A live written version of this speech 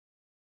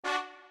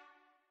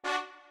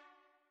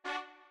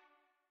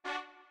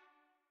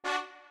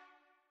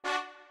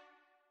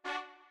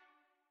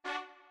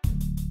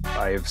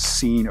I've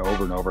seen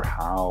over and over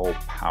how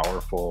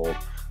powerful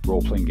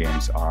role-playing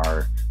games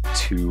are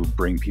to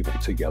bring people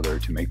together,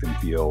 to make them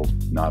feel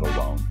not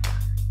alone.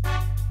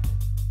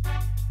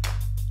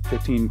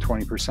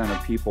 15–20%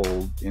 of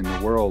people in the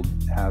world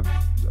have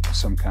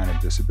some kind of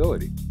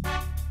disability.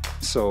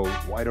 So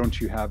why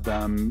don't you have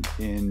them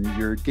in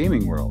your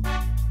gaming world?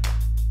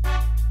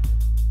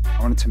 I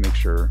wanted to make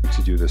sure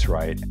to do this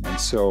right. And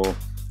so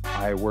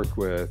I worked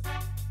with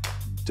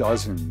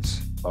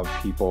dozens of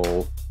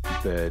people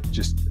that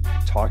just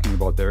talking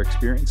about their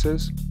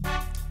experiences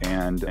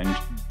and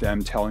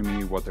them telling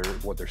me what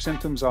their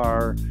symptoms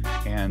are.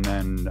 And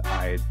then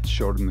I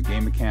showed them the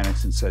game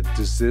mechanics and said,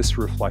 does this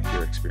reflect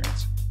your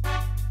experience?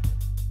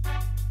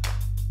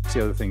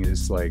 The other thing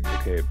is, like,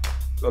 okay,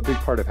 a big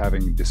part of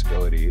having a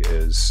disability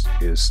is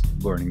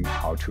learning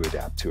how to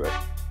adapt to it.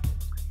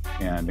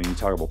 And when you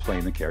talk about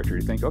playing the character,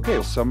 you think, okay,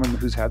 well, someone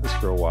who's had this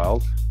for a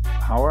while,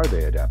 how are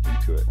they adapting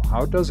to it?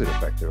 How does it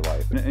affect their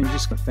life? And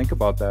just think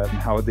about that and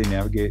how would they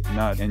navigate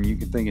and you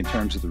can think in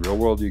terms of the real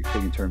world, you can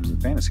think in terms of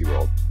the fantasy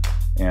world.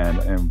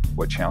 And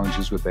what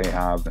challenges would they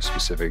have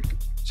specific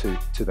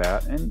to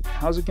that, and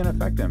how's it going to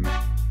affect them?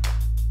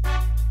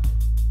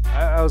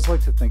 I always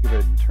like to think of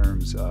it in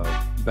terms of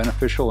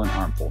beneficial and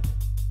harmful,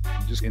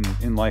 just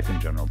in life in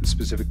general,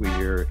 specifically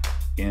here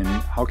in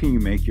how can you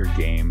make your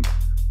game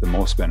the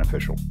most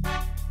beneficial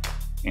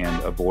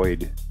and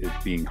avoid it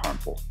being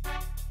harmful.